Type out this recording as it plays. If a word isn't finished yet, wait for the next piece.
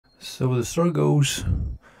So the story goes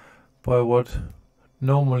by what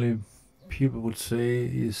normally people would say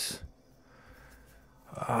is,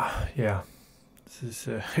 yeah, this is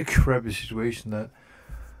a crappy situation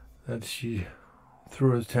that she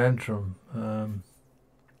threw a tantrum.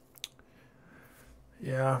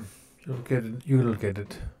 Yeah, you'll get it. You'll get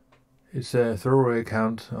it. It's a throwaway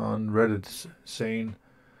account on Reddit saying,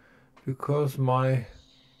 because my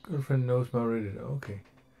girlfriend knows my Reddit. Okay.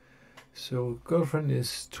 So girlfriend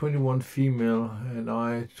is 21 female and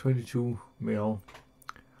I 22 male.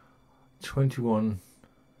 21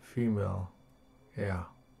 female. Yeah.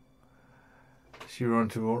 She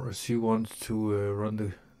wants to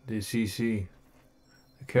run the CC,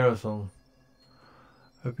 the carousel.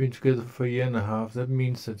 I've been together for a year and a half. That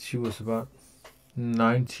means that she was about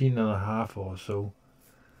 19 and a half or so.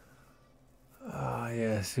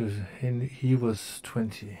 Yes, he was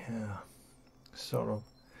 20. Yeah, sort of.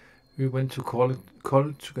 We went to college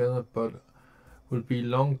together, but would be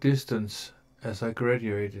long distance as I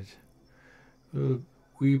graduated.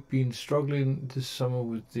 We've been struggling this summer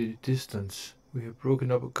with the distance. We have broken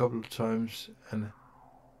up a couple of times and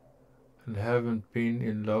haven't been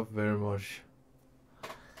in love very much.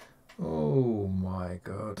 Oh my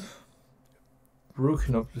god.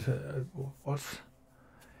 Broken up. What?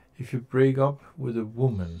 If you break up with a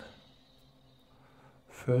woman,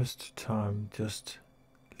 first time, just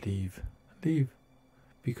leave. Leave.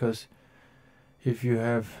 Because if you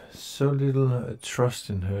have so little trust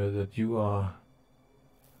in her that you are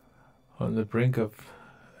on the brink of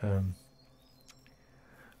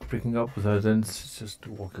breaking up with her, then just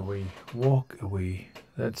walk away. Walk away.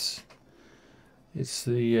 It's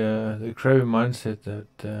the crappy mindset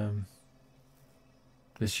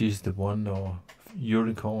that she's the one, or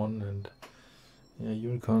unicorn, and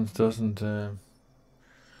unicorns doesn't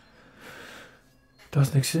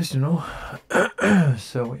exist,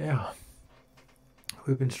 So yeah,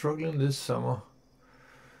 we've been struggling this summer.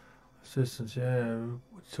 Assistance, yeah,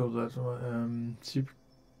 we told that she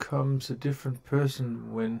becomes a different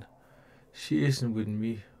person when she isn't with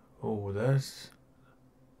me. Oh, that's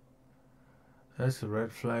a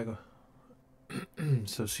red flag.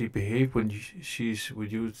 So she behaved when she's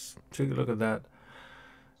with you. Take a look at that.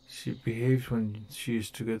 She behaves when she's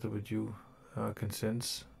together with you. I can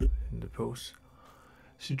sense in the post.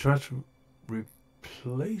 She tries to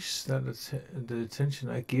replace the attention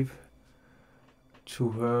I give to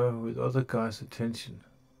her with other guys' attention.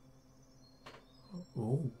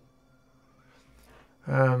 Oh.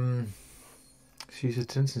 She's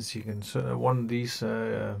attention seeking. So one of these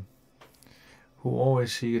who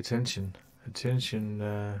always seek attention. Attention,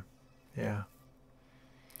 yeah.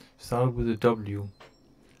 Started with a W.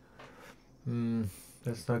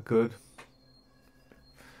 That's not good.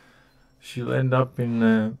 She'll end up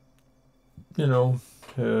in, hitting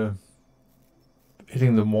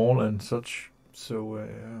the mall and such. So,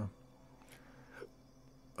 yeah.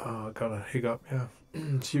 I got a hiccup, yeah.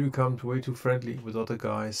 She becomes way too friendly with other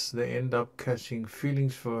guys. They end up catching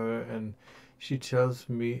feelings for her, and she tells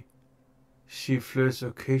me she flirts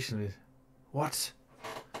occasionally. What?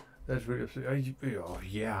 That's really upsetting. Oh,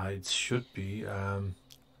 yeah, it should be.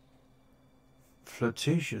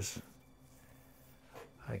 Flirtatious.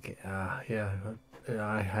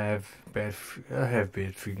 I have bad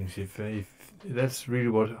feelings. If that's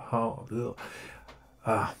really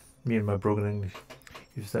me and my broken English.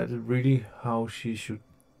 Is that really how she should,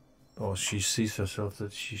 or she sees herself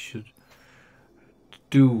that she should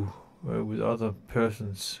do with other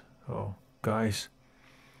persons or guys?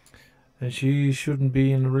 And she shouldn't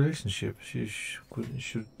be in a relationship. She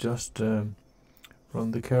should just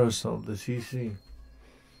run the carousel, the CC.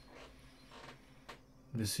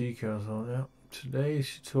 The C carousel, yeah. Today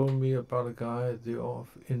she told me about a guy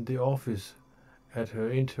in the office at her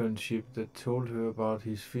internship that told her about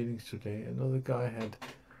his feelings today. Another guy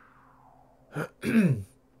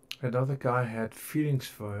had feelings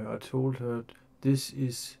for her. I told her this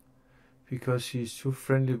is because she's too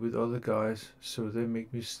friendly with other guys, so they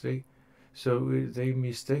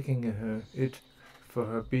mistaking it for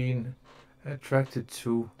her being attracted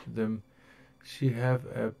to them. She have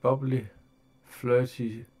a bubbly,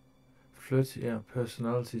 flirty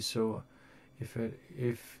personality. So if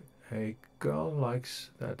a girl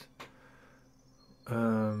likes that,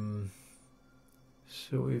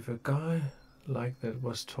 so if a guy like that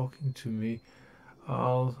was talking to me,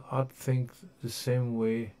 I'd think the same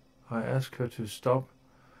way. I ask her to stop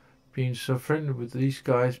being so friendly with these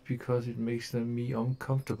guys because it makes me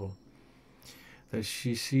uncomfortable. That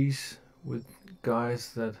she sees with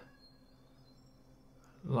guys that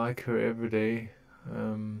like her every day.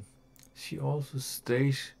 She also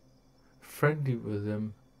stays friendly with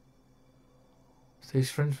them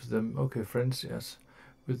Stays friends with them. Okay, friends, yes,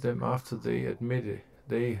 with them after they admit it.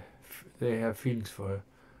 They have feelings for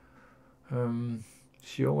her.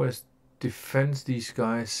 She always defends these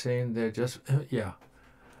guys, saying they're just yeah,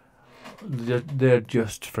 they're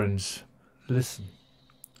just friends. Listen,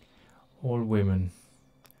 all women,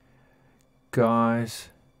 guys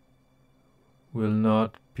will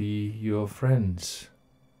not be your friends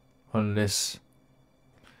unless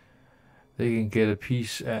they can get a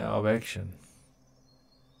piece of action.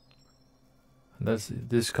 And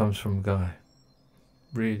this comes from a guy.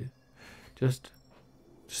 Really, just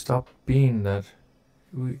stop being that.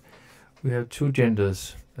 We have two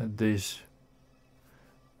genders, and there's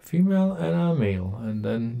female and a male, and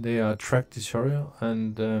then they are attracted to each other,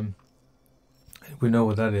 and we know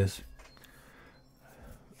what that is.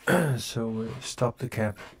 So stop the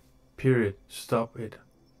cap. Period. Stop it.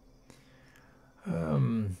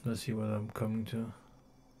 Let's see what I'm coming to.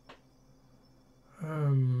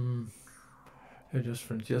 They're just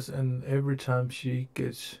friends. Yes, and every time she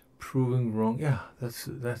gets proven wrong, yeah, that's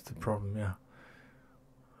the problem. Yeah.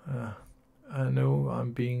 I know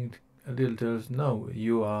I'm being a little jealous. No,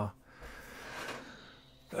 you are.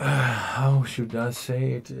 How should I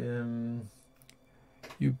say it?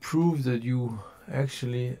 You prove that you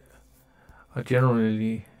actually are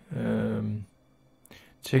generally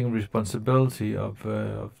taking responsibility of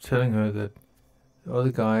telling her that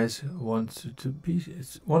other guys wanted to be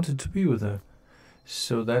with her.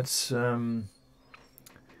 So that's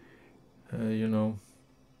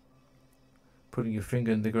putting your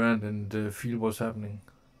finger in the ground and feel what's happening.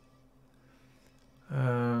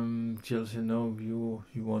 Jealousy, no, you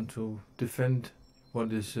want to defend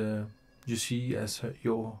what is you see as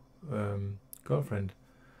your girlfriend.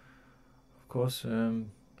 Of course,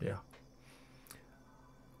 yeah.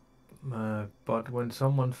 But when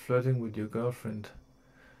someone's flirting with your girlfriend,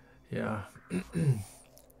 yeah,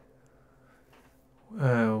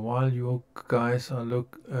 while you guys are long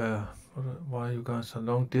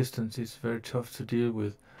distance, it's very tough to deal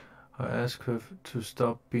with. I asked her to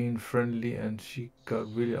stop being friendly, and she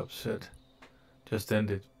got really upset. Just end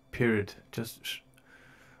it. Period.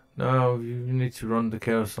 No, you need to run the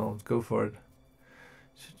carousel. Go for it.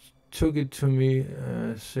 She took it to me,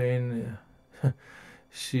 saying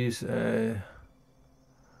she's a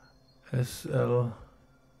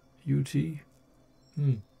SLUT.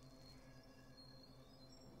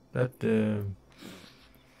 That's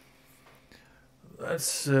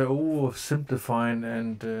oversimplifying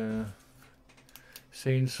and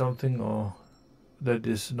saying something or that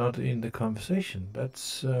is not in the conversation.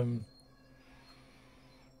 That's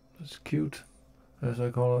cute, as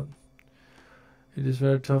I call it. It is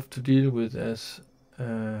very tough to deal with, as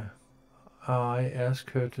I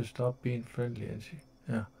ask her to stop being friendly, and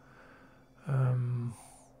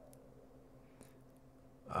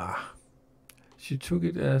she took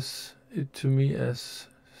it to me as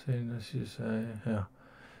saying that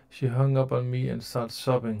she hung up on me and started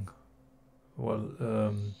sobbing. Well,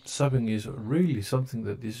 sobbing is really something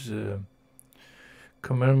that is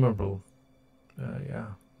commemorable.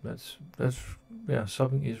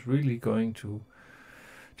 Sobbing is really going to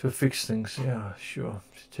fix things. Yeah, sure.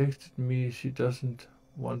 She texted me she doesn't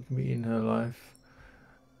want me in her life,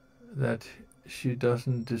 that she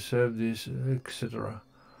doesn't deserve this, etc.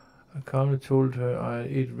 I calmly told her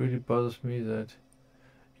it really bothers me that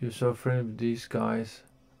you're so friendly with these guys.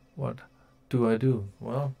 What do I do?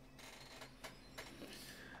 Well,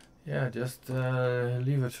 yeah, just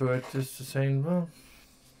leave her to it. Just saying, well,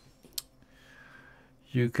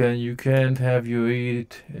 you can't have your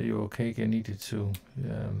cake and eat it too.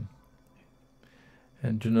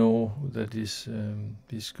 And you know that these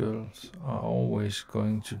girls are always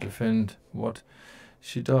going to defend what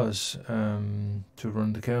she does to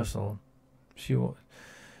run the carousel. She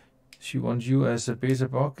wants you as a beta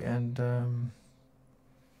bug and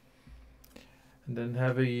then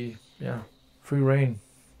have a free reign.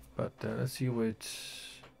 But let's see what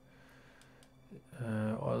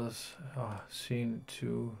others are seen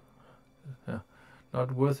to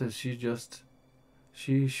not worth it.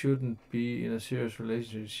 She shouldn't be in a serious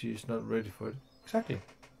relationship. She's not ready for it. Exactly.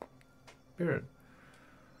 Period.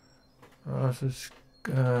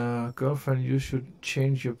 Girlfriend, you should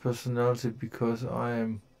change your personality because I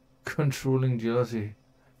am controlling jealousy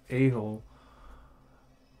a-hole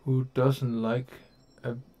who doesn't like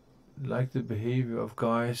the behavior of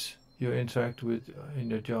guys you interact with in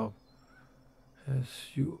your job. As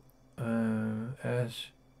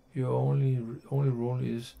your only role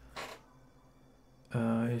is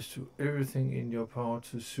to everything in your power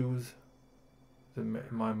to soothe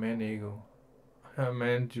my man ego. I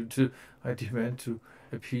demand to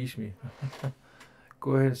appease me.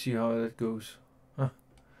 go ahead and see how that goes. Huh.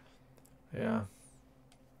 Yeah.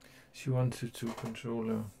 She wanted to control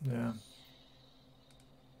her. Yeah.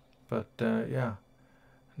 But yeah,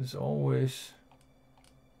 there's always.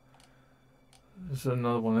 There's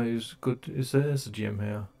another one who's good. There's a gem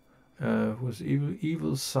here. Was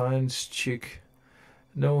evil science chick.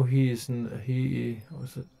 No, he isn't. He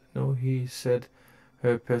was it? No, he said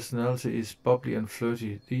her personality is bubbly and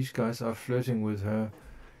flirty. These guys are flirting with her.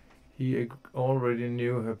 He already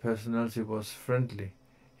knew her personality was friendly.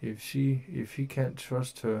 If he can't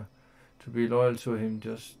trust her to be loyal to him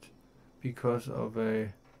just because of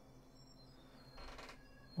a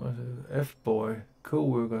F-boy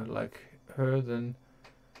co-worker like her, then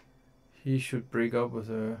he should break up with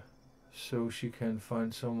her so she can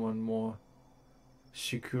find someone more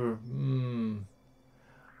secure.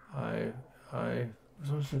 I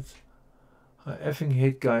effing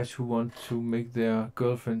hate guys who want to make their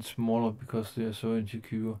girlfriend smaller because they are so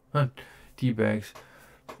insecure. D-bags.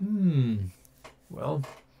 Well,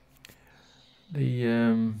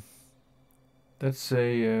 the that's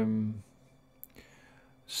a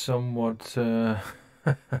somewhat a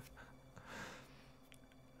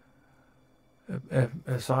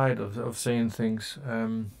side of saying things.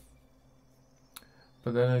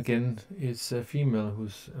 But then again, it's a female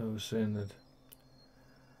who's saying it.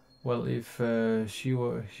 Well, if she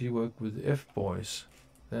worked with F-boys,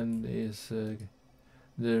 then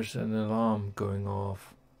there's an alarm going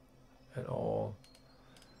off at all.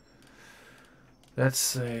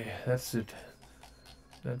 That's it.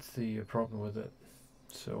 That's the problem with it.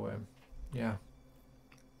 So yeah,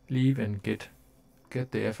 leave and get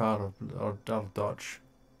the F out of Dodge.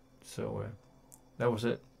 So that was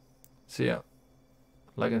it. See ya.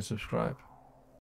 Like and subscribe.